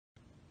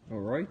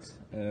Alright,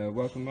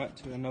 welcome back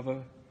to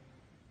another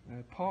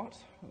part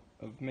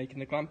of making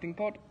the glamping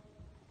pod.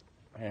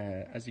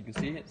 As you can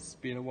see, it's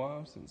been a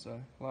while since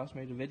I last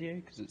made a video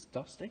because it's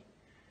dusty.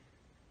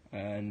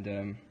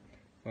 And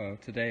well,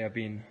 today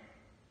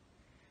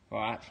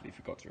I actually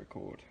forgot to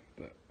record,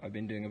 but I've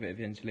been doing a bit of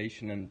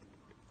insulation and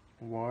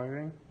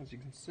wiring, as you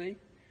can see.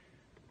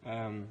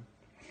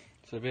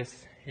 So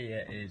this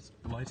here is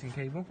lighting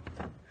cable,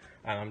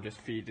 and I'm just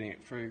feeding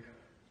it through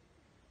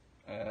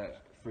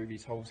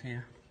these holes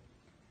here,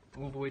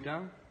 all the way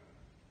down.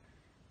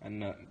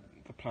 And the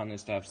plan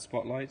is to have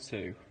spotlights,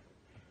 so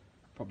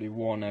probably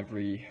one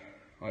every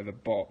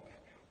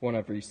one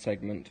every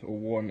segment, or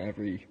one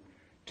every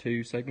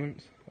 2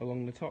 segments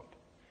along the top.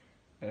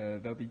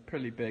 There'll be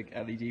pretty big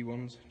LED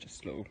ones,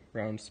 just little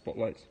round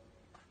spotlights,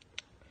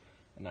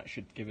 and that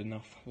should give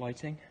enough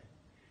lighting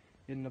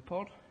in the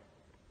pod.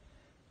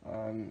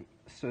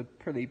 So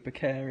pretty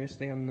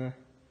precariously on the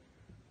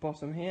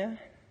bottom here,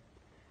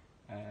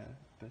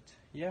 but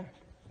yeah,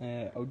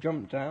 I'll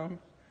jump down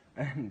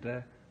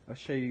and I'll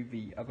show you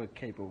the other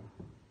cable,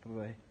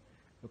 the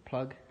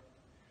plugs.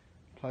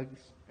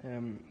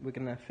 We're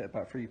going to fit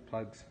about 3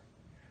 plugs,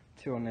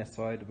 2 on this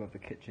side above the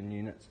kitchen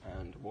units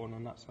and 1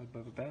 on that side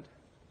above the bed.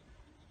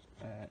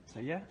 So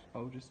yeah,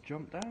 I'll just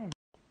jump down.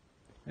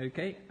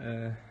 Okay,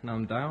 now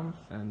I'm down,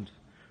 and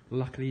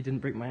luckily didn't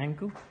break my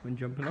ankle when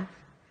jumping off.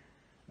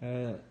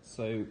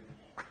 So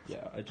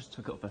yeah, I just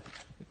took off the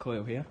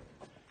coil here,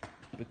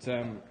 but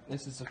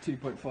this is a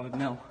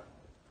 2.5mm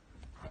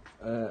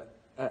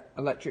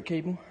electric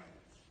cable.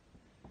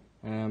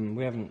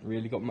 We haven't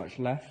really got much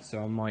left, so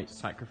I might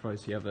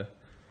sacrifice the other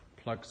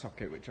plug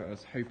socket, which I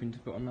was hoping to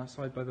put on that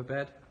side by the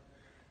bed,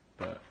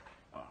 but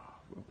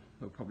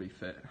we'll probably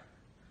fit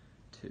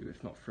 2,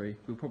 if not 3.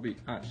 We'll probably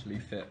actually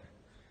fit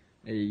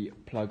a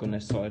plug on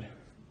this side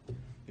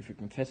if we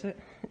can fit it.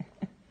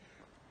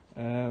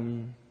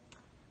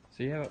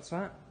 So yeah, that's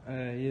that.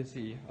 Here's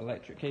the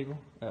electric cable,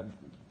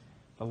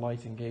 the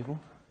lighting cable.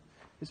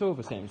 It's all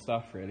the same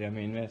stuff really. I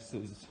mean, this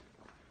is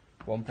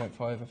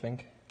 1.5, I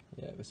think.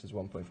 Yeah, this is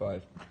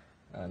 1.5,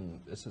 and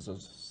this, as I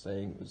was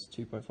saying, was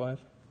 2.5.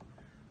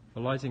 The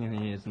lighting in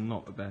here is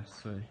not the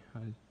best, so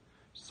I'm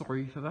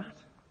sorry for that.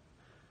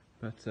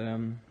 But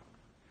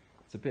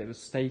it's a bit of a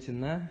state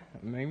in there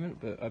at the moment,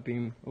 but I've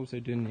been also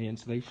doing the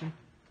insulation.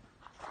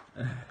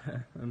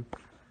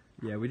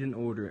 Yeah, we didn't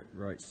order it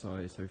right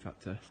size, so we've had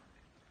to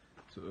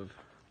sort of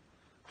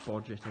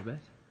bodge it a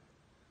bit.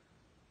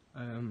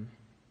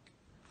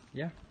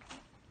 Yeah,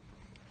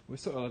 we're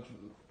sort of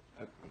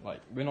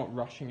we're not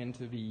rushing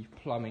into the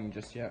plumbing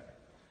just yet,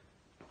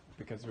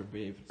 because we'll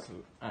be able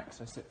to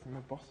access it from the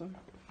bottom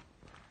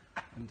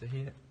into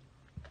here.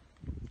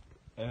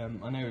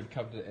 I know we've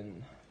covered it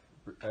in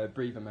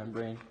breather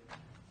membrane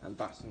and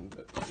batten,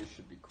 but it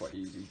should be quite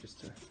easy just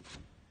to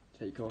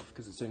take off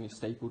because it's only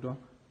stapled on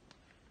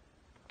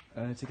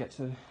to get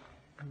to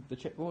the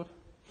chipboard.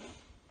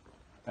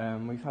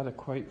 We've had a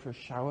quote for a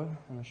shower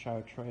and a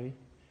shower tray,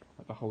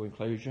 like the whole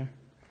enclosure.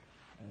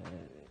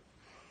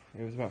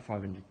 It was about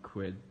 500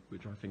 quid,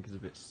 which I think is a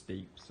bit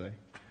steep, so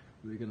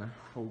we're going to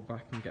hold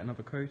back and get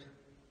another quote.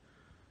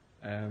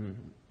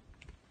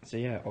 So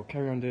yeah, I'll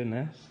carry on doing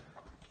this.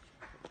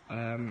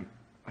 I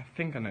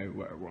think I know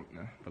where I want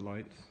the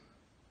lights,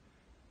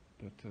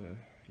 but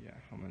yeah,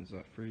 how many is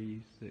that?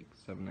 3, 6,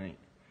 7, 8.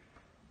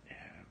 Yeah,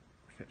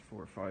 fit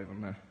 4 or 5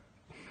 on there.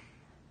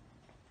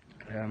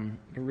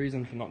 The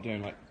reason for not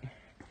doing I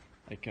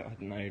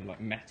don't know,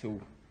 like metal,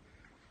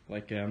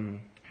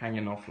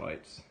 hanging off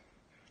lights,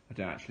 I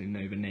don't actually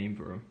know the name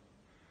for them,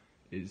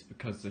 is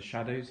because the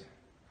shadows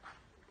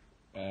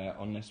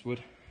on this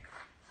wood.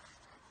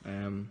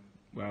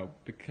 Well,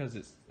 because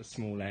it's a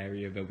small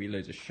area, there'll be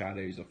loads of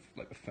shadows of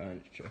the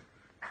furniture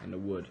and the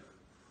wood.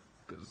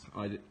 Because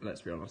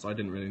let's be honest, I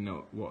didn't really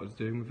know what I was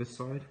doing with this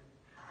side,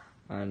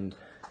 and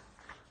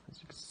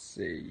as you can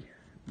see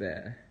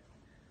there,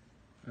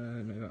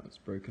 no, that's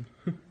broken.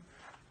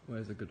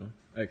 Where's a good one?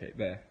 Okay,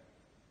 there.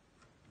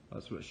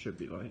 That's what it should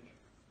be like.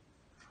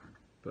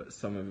 But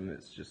some of them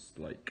it's just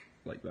like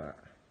that.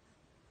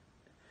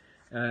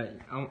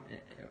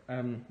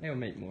 It'll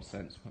make more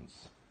sense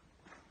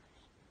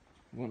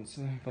once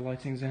the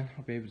lighting's in.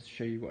 I'll be able to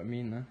show you what I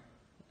mean then.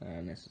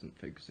 And this isn't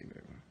focusing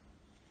very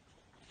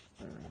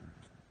well.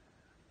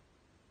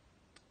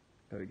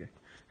 There we go.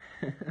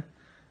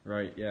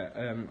 Right,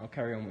 yeah. I'll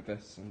carry on with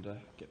this and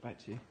get back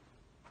to you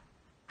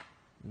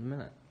in a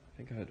minute. I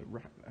think I heard a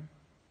rat there.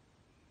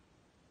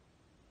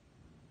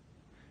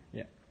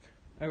 Yeah.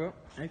 Oh well,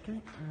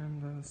 okay,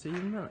 and I'll see you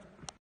in a minute.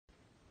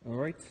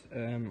 Alright,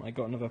 I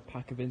got another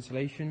pack of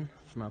insulation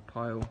from our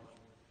pile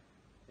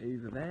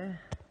over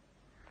there.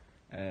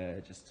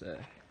 Just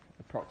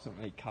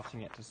approximately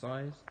cutting it to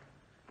size.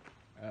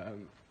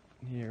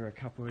 Here are a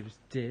couple I just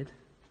did.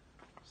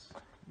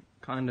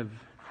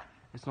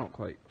 It's not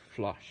quite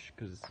flush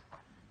because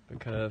the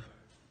curve,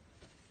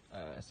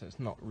 so it's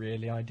not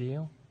really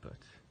ideal, but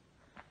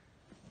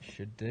it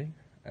should do.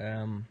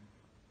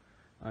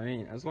 I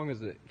mean, as long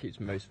as it keeps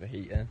most of the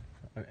heat in.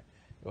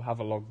 We'll have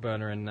a log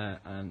burner in there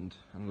and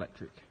an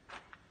electric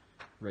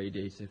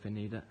radiator if I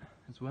need it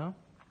as well.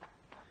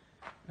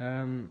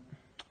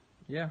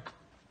 Yeah,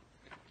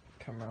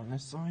 come around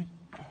this side.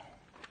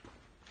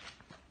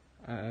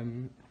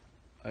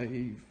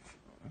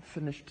 I've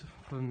finished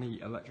pulling the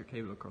electric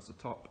cable across the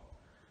top,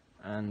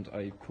 and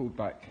I pulled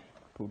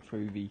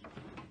through the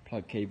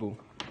plug cable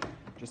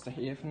just to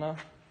here for now.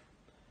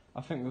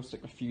 I think we'll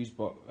stick the fuse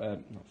box,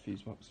 not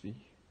fuse box,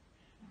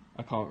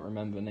 I can't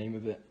remember the name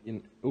of it,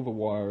 in all the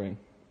wiring.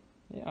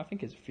 Yeah, I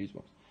think it's a fuse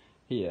box.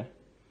 Here,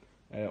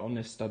 on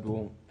this stud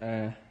wall,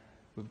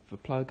 with the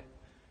plug,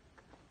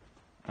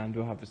 and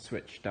we'll have a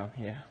switch down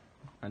here,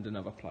 and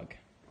another plug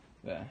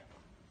there.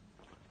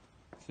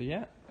 So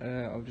yeah,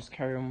 I'll just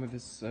carry on with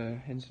this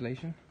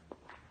installation,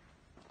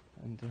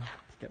 and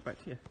get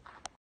back to you.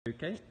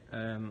 Okay,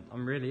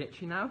 I'm really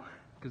itchy now,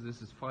 because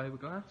this is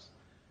fiberglass,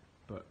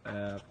 but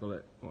I've got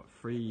it,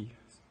 3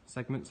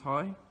 segments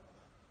high.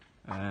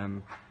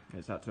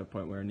 It's at to a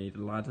point where I need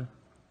a ladder.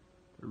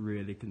 I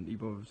really couldn't be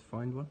bothered to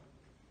find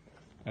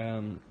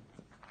one.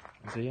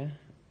 So yeah,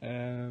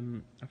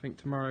 I think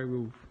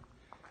tomorrow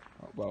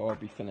I'll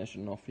be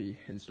finishing off the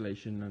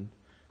installation and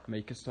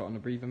make a start on the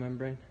breather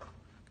membrane.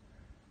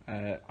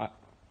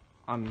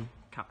 I'm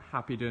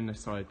happy doing this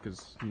side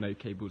because no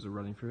cables are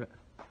running through it,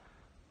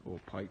 or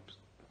pipes.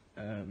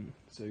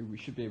 So we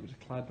should be able to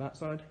clad that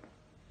side.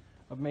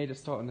 I've made a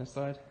start on this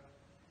side.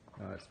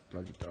 Oh, it's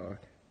bloody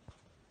dark.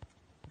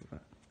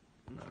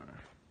 No.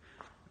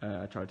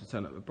 I tried to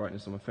turn up the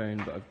brightness on my phone,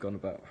 but I've gone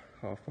about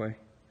halfway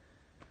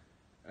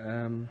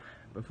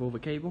before the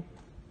cable.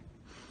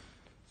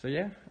 So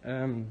yeah,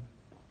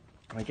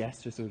 I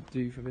guess this will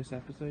do for this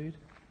episode.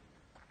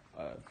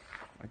 I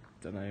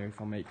don't know if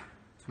I'll make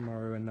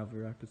tomorrow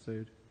another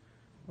episode,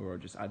 or I'll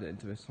just add it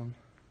into this one,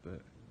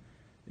 but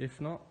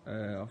if not,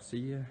 I'll see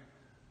you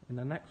in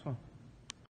the next one.